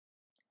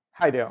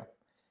Hi there.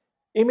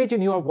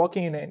 Imagine you are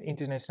working in an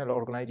international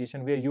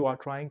organization where you are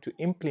trying to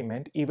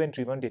implement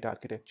event-driven data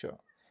architecture.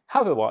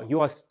 However, you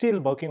are still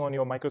working on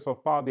your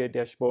Microsoft Power BI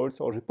dashboards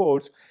or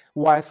reports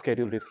via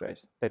schedule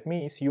refresh. That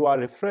means you are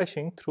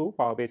refreshing through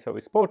Power BI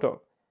Service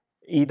Portal,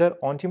 either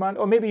on demand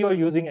or maybe you are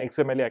using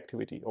XML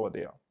activity over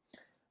there.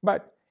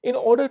 But in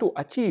order to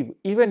achieve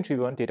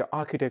event-driven data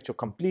architecture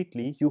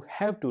completely, you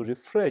have to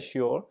refresh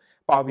your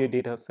Power BI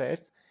data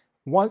sets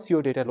once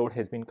your data load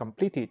has been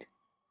completed.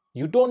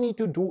 You don't need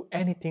to do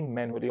anything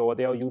manually over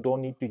there. You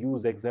don't need to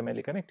use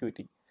XML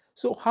connectivity.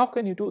 So how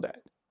can you do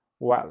that?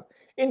 Well,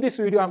 in this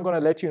video, I'm going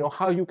to let you know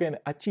how you can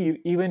achieve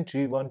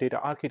event-driven data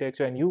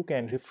architecture and you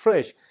can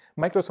refresh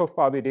Microsoft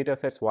Power BI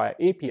datasets via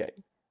API.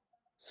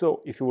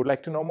 So if you would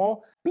like to know more,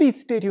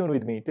 please stay tuned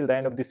with me till the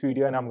end of this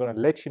video and I'm going to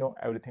let you know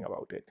everything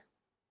about it.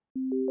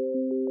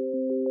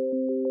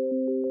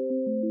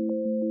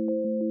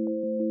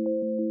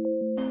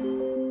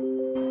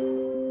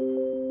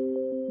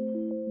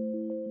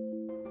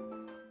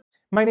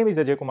 My name is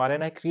Ajay Kumar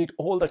and I create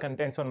all the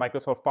contents on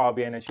Microsoft Power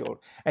BI and Azure.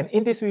 And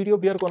in this video,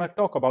 we are going to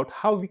talk about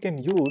how we can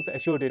use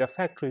Azure Data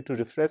Factory to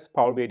refresh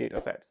Power BI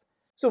datasets.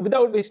 So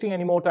without wasting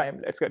any more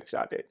time, let's get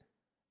started.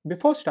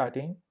 Before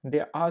starting,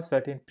 there are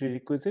certain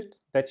prerequisites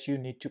that you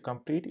need to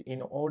complete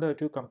in order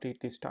to complete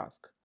this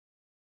task.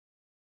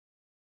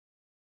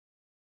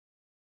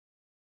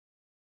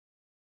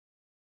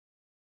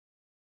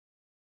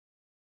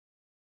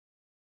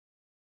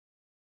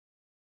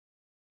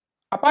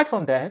 Apart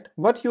from that,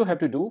 what you have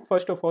to do,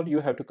 first of all, you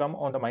have to come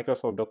on the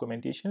Microsoft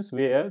documentations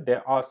where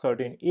there are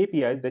certain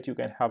APIs that you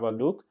can have a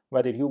look,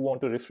 whether you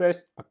want to refresh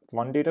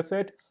one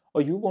dataset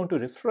or you want to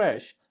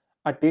refresh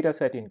a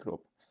dataset in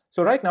group.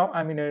 So right now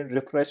I'm in a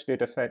refresh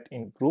dataset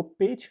in group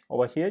page.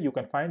 Over here you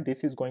can find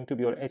this is going to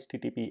be your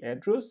HTTP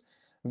address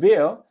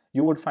where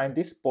you would find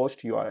this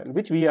post URL,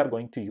 which we are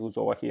going to use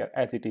over here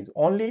as it is.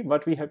 Only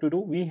what we have to do,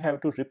 we have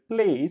to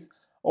replace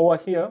over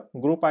here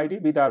group ID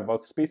with our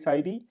workspace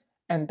ID,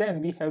 and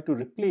then we have to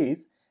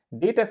replace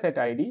dataset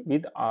ID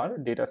with our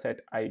dataset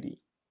ID.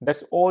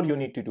 That's all you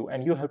need to do,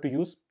 and you have to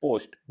use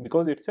post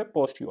because it's a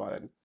post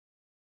URL.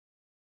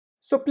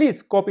 So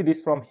please copy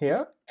this from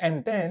here,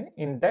 and then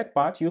in that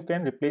part you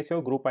can replace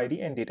your group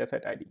ID and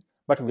dataset ID.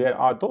 But where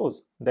are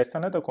those? That's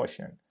another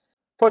question.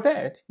 For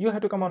that, you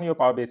have to come on your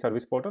Power BI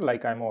Service Portal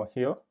like I'm over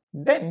here.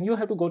 Then you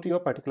have to go to your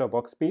particular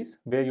workspace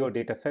where your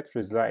dataset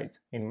resides.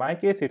 In my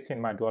case, it's in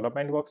my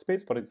development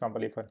workspace. For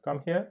example, if I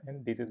come here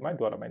and this is my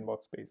development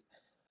workspace.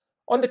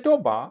 On the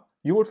top bar,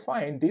 you would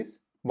find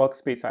this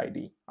workspace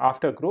ID.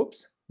 After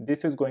groups,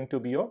 this is going to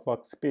be your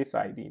workspace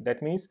ID.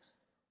 That means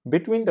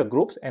between the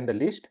groups and the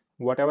list,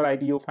 whatever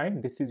ID you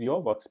find, this is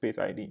your workspace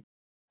ID.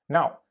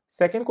 Now,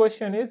 second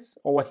question is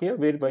over here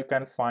where we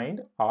can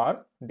find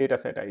our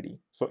dataset ID.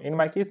 So in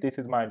my case, this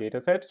is my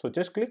dataset. So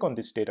just click on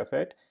this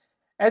dataset.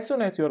 As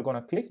soon as you are going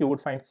to click, you would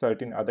find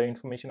certain other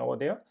information over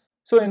there.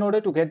 So in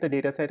order to get the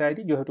dataset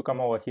ID, you have to come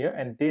over here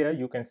and there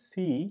you can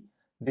see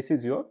this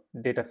is your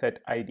dataset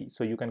ID.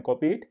 So you can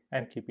copy it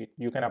and keep it.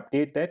 You can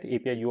update that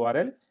API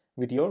URL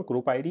with your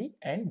group ID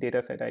and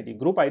dataset ID.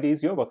 Group ID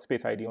is your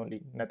workspace ID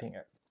only, nothing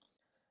else.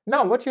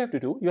 Now what you have to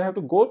do, you have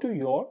to go to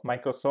your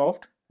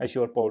Microsoft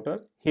Azure portal.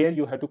 Here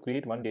you have to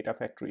create one data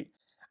factory.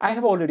 I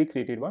have already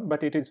created one,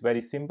 but it is very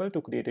simple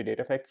to create a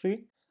data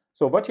factory.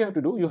 So what you have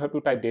to do, you have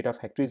to type data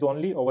factories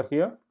only over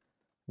here,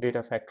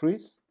 data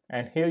factories,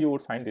 and here you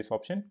would find this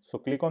option. So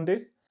click on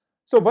this.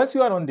 So once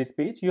you are on this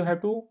page, you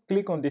have to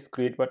click on this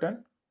create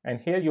button, and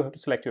here you have to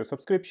select your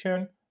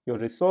subscription, your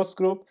resource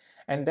group,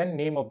 and then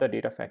name of the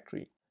data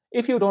factory.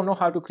 If you don't know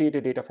how to create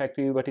a data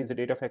factory, what is a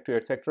data factory,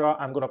 etc.,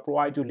 I'm going to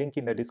provide you link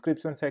in the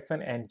description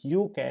section and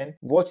you can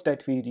watch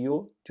that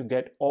video to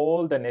get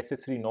all the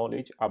necessary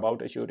knowledge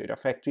about Azure Data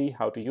Factory,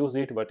 how to use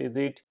it, what is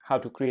it, how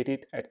to create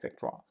it,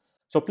 etc.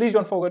 So please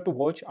don't forget to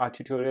watch our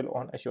tutorial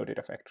on Azure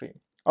Data Factory.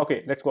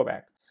 Okay, let's go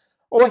back.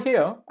 Over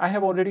here, I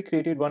have already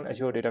created one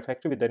Azure Data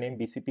Factory with the name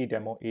BCP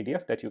Demo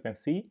ADF that you can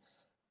see.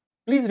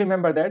 Please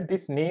remember that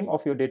this name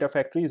of your data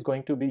factory is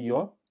going to be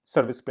your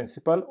service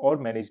principal or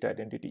managed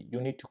identity.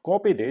 You need to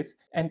copy this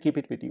and keep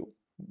it with you.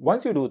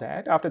 Once you do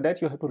that, after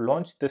that you have to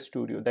launch the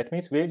studio. That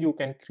means where you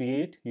can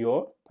create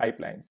your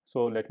pipelines.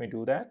 So let me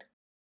do that.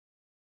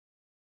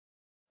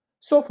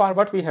 So far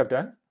what we have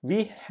done,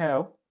 we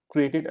have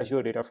created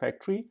Azure Data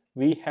Factory.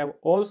 We have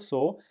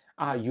also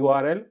a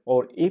URL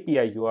or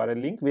API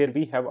URL link where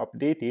we have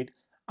updated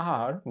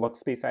our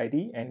workspace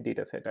ID and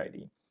dataset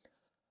ID.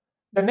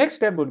 The next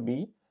step would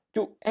be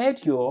to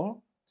add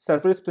your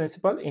service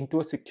principal into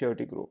a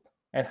security group.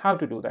 And how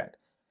to do that?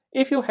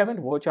 If you haven't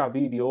watched our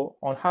video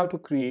on how to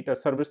create a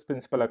service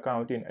principal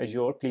account in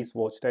Azure, please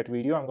watch that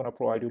video. I'm going to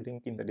provide you a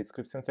link in the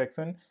description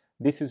section.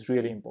 This is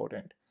really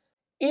important.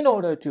 In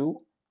order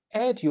to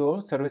add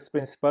your service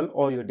principal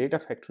or your data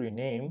factory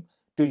name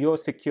to your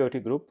security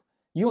group,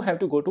 you have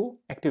to go to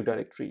Active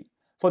Directory.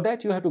 For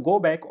that, you have to go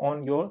back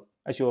on your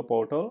Azure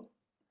portal.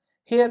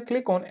 Here,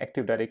 click on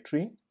Active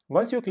Directory.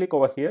 Once you click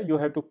over here, you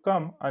have to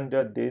come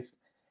under this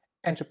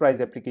enterprise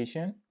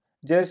application.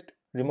 Just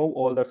remove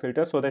all the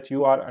filters so that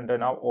you are under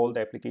now all the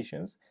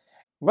applications.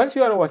 Once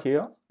you are over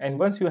here and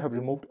once you have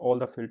removed all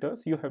the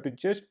filters, you have to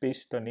just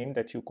paste the name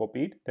that you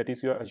copied, that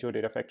is your Azure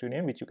Data Factory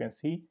name, which you can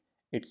see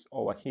it's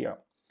over here.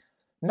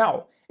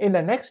 Now, in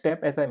the next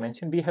step, as I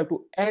mentioned, we have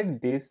to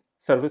add this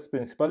service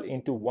principal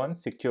into one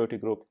security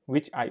group,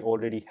 which I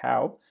already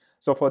have.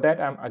 So for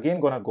that, I'm again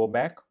going to go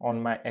back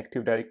on my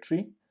Active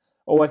Directory.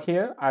 Over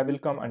here, I will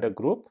come under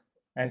group,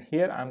 and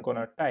here I'm going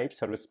to type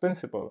service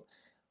principal.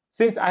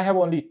 Since I have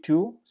only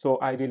two, so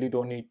I really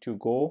don't need to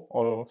go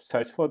or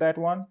search for that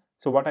one.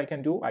 So what I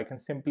can do, I can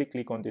simply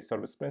click on this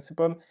service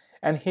principal,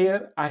 and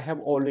here I have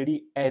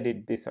already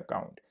added this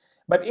account.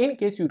 But in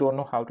case you don't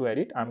know how to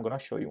edit, I'm going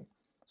to show you.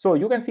 So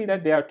you can see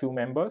that there are two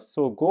members.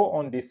 So go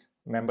on this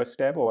members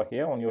tab over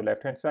here on your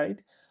left hand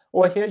side.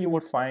 Over here you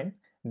would find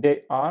there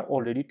are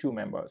already two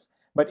members.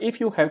 But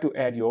if you have to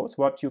add yours,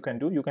 what you can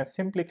do, you can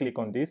simply click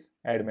on this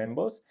add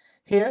members.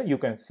 Here you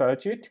can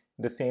search it,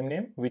 the same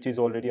name which is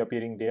already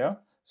appearing there.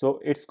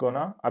 So it's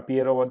gonna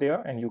appear over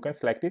there and you can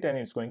select it and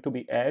it's going to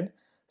be add,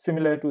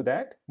 similar to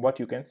that what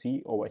you can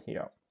see over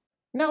here.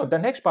 Now the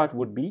next part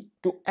would be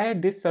to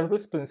add this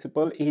service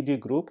principal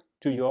AD group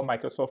to your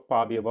Microsoft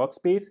Power BI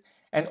workspace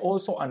and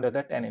also under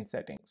the tenant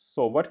settings.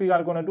 So what we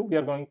are going to do, we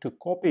are going to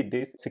copy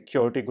this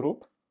security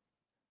group,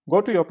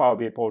 go to your Power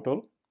BI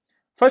portal.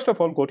 First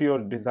of all, go to your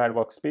desired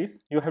workspace.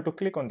 You have to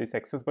click on this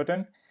access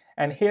button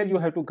and here you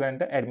have to grant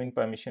the admin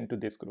permission to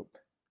this group.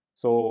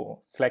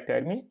 So select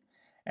admin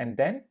and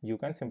then you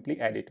can simply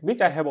add it,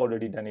 which I have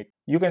already done it.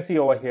 You can see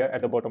over here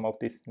at the bottom of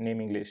this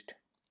naming list.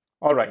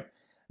 All right.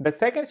 The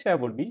second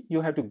step would be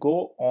you have to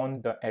go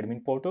on the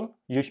admin portal.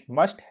 You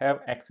must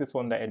have access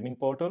on the admin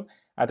portal.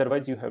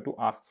 Otherwise, you have to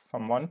ask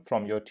someone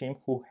from your team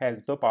who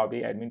has the Power BI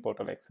admin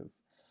portal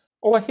access.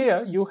 Over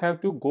here, you have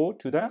to go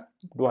to the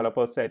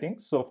developer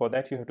settings. So for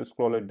that, you have to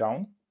scroll it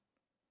down,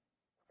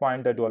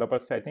 find the developer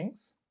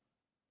settings.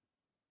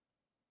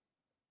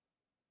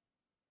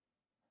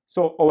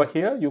 So over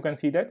here, you can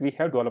see that we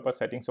have developer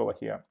settings over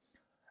here.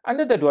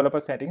 Under the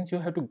developer settings, you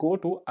have to go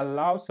to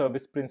allow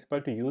service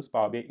principal to use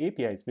Power BI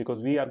APIs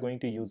because we are going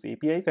to use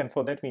APIs and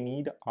for that we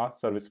need our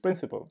service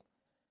principal.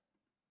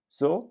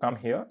 So come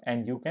here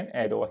and you can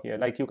add over here.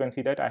 Like you can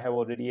see that I have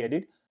already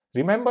added.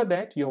 Remember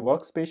that your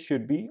workspace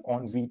should be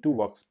on V2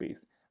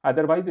 workspace.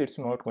 Otherwise, it's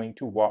not going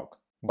to work.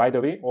 By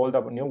the way, all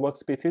the new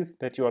workspaces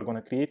that you are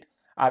going to create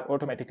are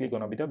automatically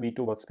going to be the V2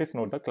 workspace,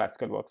 not the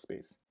classical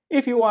workspace.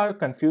 If you are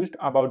confused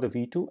about the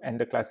V2 and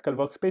the classical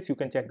workspace, you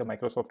can check the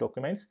Microsoft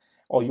documents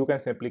or you can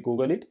simply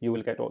Google it. You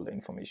will get all the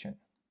information.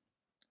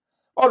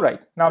 All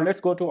right, now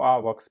let's go to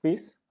our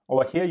workspace.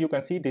 Over here, you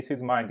can see this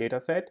is my data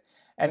set.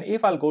 And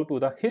if I'll go to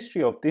the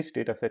history of this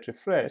data set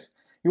refresh,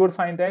 you will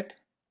find that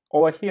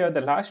over here,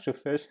 the last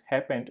refresh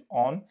happened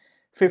on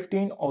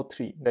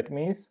 15:03. That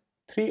means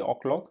 3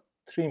 o'clock,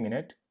 3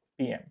 minute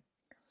PM.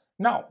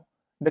 Now,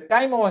 the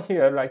time over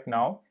here right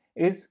now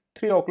is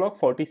 3 o'clock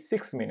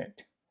 46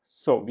 minutes.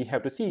 So we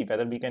have to see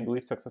whether we can do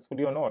it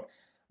successfully or not.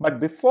 But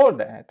before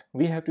that,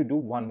 we have to do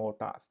one more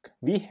task.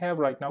 We have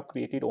right now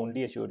created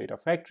only Azure Data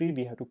Factory.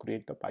 We have to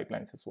create the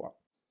pipelines as well.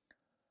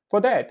 For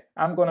that,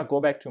 I'm going to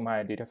go back to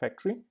my data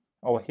factory.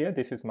 Over here,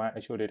 this is my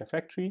Azure Data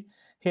Factory.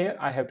 Here,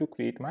 I have to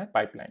create my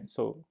pipeline.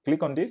 So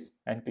click on this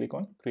and click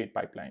on Create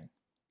Pipeline.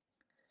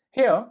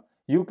 Here,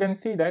 you can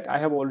see that I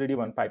have already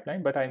one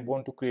pipeline, but I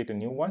want to create a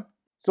new one.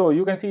 So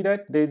you can see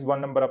that there is one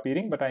number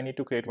appearing, but I need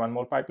to create one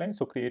more pipeline.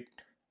 So create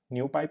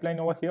new pipeline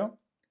over here.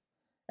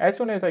 As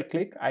soon as I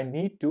click, I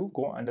need to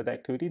go under the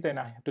activities and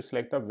I have to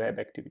select the web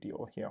activity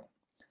over here.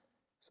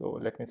 So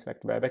let me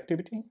select web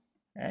activity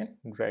and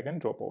drag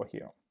and drop over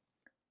here.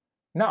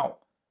 Now,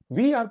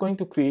 we are going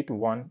to create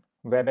one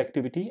web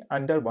activity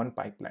under one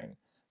pipeline.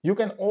 You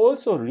can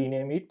also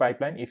rename it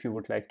pipeline if you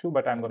would like to,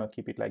 but I'm going to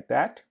keep it like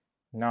that.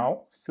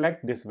 Now,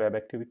 select this web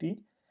activity.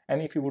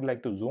 And if you would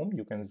like to zoom,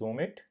 you can zoom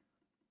it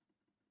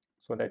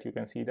so that you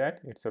can see that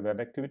it's a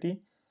web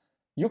activity.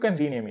 You can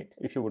rename it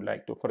if you would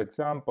like to. For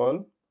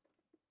example,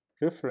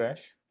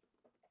 refresh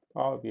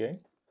Power BI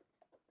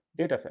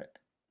Dataset.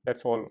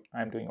 That's all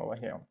I'm doing over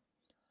here.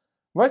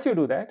 Once you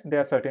do that, there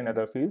are certain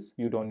other fields.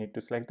 You don't need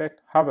to select that.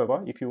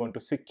 However, if you want to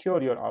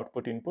secure your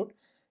output input,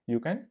 you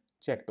can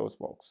check those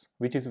boxes,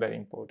 which is very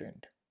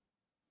important.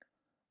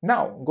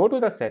 Now, go to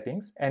the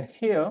settings and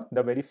here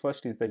the very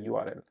first is the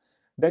URL.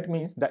 That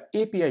means the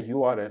API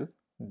URL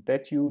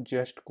that you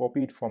just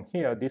copied from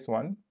here, this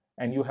one,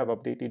 and you have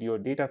updated your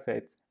data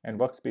sets and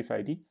workspace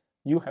ID,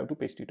 you have to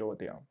paste it over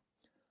there.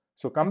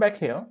 So come back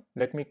here,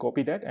 let me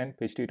copy that and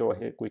paste it over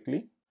here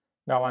quickly.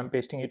 Now I'm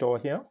pasting it over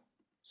here.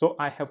 So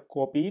I have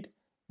copied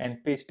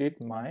and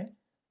pasted my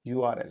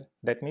URL.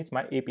 That means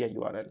my API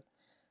URL.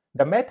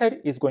 The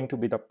method is going to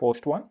be the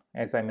post one,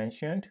 as I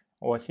mentioned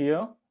over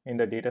here in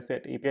the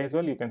dataset API as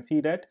well. You can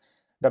see that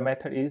the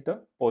method is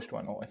the post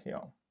one over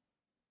here.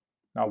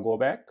 Now go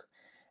back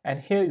and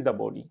here is the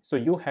body. So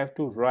you have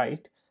to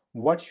write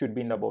what should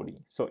be in the body.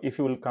 So if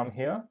you will come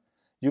here,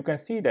 you can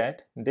see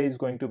that there is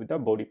going to be the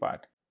body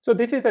part. So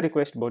this is a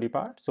request body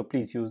part. So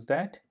please use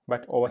that.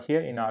 But over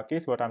here in our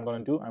case, what I'm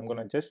going to do, I'm going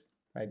to just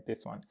write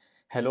this one.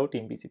 hello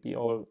team BCP,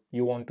 or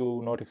you want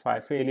to notify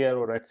failure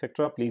or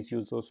etc., please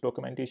use those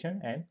documentation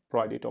and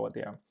provide it over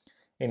there.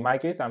 In my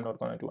case, I'm not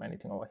going to do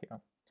anything over here.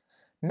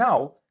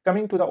 Now,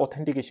 coming to the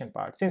authentication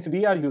part, since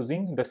we are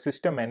using the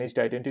system managed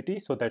identity,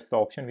 so that's the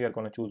option we are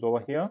going to choose over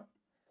here,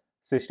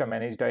 system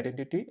managed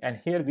identity,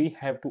 and here we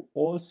have to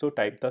also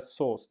type the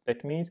source.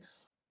 That means,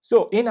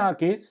 so in our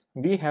case,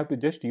 we have to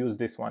just use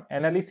this one,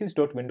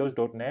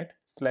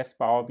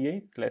 analysis.windows.net/Power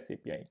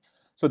BI/API.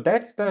 So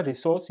that's the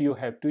resource you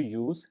have to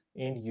use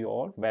in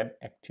your web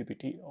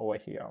activity over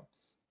here.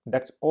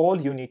 That's all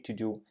you need to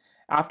do.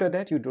 After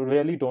that, you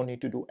really don't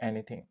need to do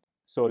anything.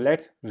 So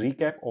let's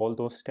recap all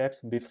those steps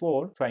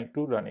before trying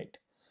to run it.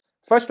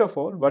 First of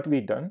all, what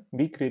we done,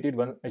 we created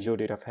one Azure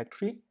Data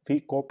Factory. We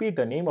copied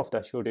the name of the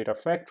Azure Data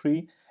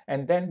Factory,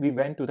 and then we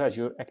went to the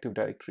Azure Active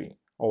Directory.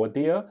 Over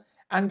there,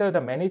 under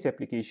the Manage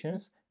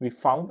Applications, we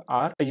found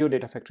our Azure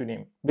Data Factory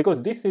name,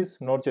 because this is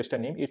not just a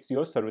name, it's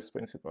your service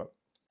principal.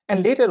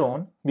 And later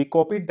on, we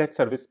copied that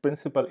service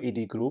principal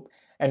AD group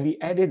and we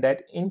added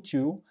that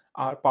into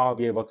our Power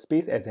BI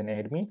workspace as an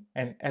admin,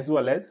 and as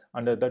well as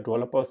under the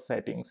developer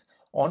settings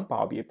on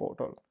Power BI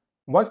portal.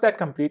 Once that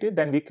completed,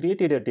 then we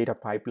created a data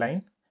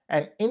pipeline,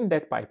 and in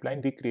that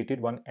pipeline we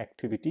created one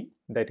activity,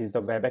 that is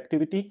the web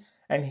activity,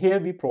 and here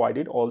we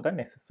provided all the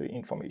necessary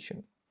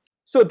information.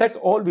 So that's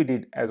all we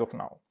did as of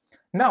now.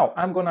 Now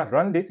I'm gonna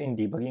run this in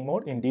debugging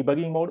mode. In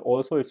debugging mode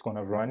also it's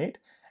gonna run it,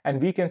 and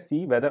we can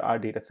see whether our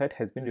data set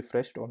has been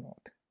refreshed or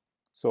not.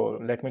 So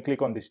let me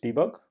click on this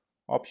debug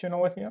option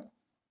over here.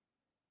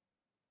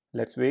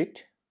 Let's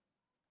wait.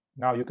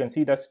 Now you can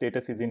see the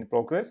status is in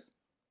progress.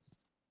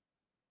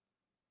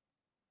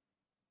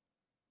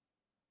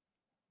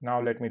 Now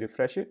let me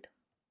refresh it.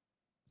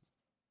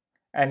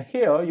 And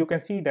here you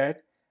can see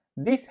that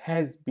this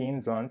has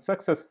been run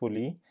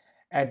successfully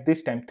at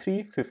this time,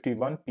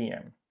 3:51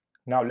 p.m.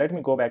 Now let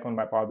me go back on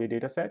my Power BI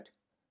dataset.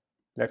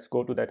 Let's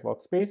go to that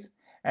workspace.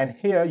 And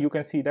here you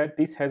can see that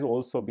this has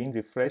also been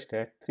refreshed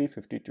at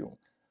 3:52.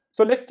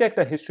 So let's check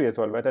the history as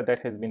well, whether that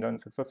has been run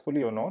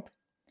successfully or not.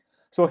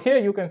 So here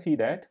you can see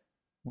that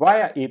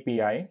via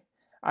API,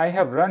 I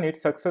have run it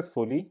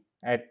successfully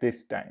at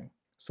this time.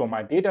 So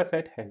my data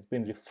set has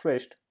been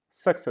refreshed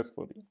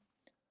successfully.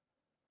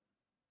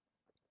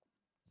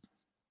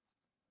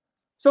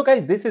 So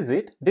guys, this is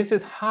it. This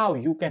is how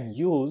you can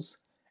use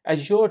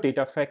Azure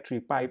Data Factory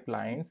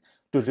pipelines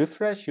to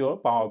refresh your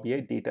Power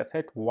BI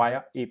dataset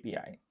via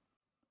API.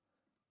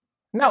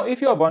 Now,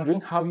 if you are wondering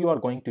how you are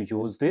going to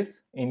use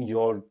this in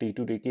your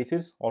day-to-day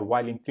cases or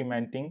while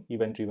implementing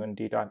event-driven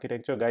data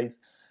architecture, guys,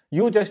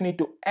 you just need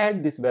to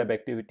add this web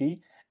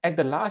activity at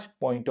the last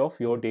point of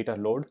your data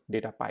load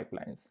data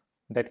pipelines.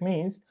 That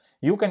means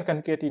you can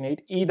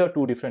concatenate either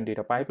two different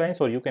data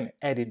pipelines, or you can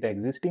edit the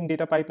existing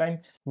data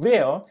pipeline,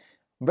 where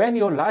when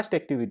your last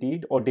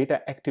activity or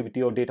data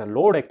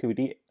load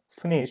activity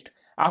finished,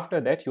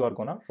 after that you are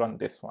gonna run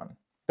this one.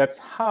 That's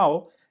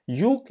how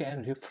you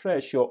can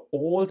refresh your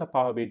all the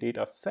Power BI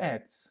data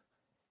sets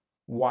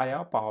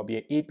via Power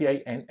BI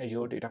API and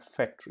Azure Data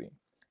Factory.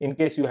 In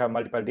case you have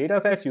multiple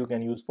data sets, you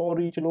can use for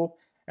each loop,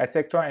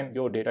 etc. And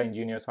your data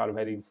engineers are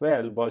very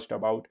well versed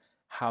about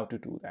how to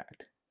do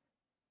that.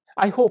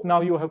 I hope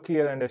now you have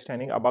clear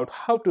understanding about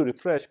how to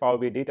refresh Power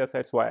BI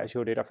datasets via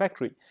Azure Data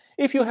Factory.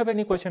 If you have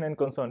any question and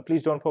concern,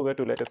 please don't forget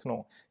to let us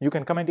know. You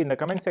can comment in the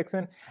comment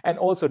section, and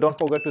also don't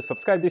forget to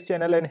subscribe this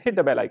channel and hit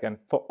the bell icon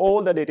for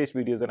all the latest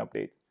videos and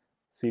updates.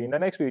 See you in the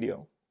next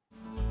video.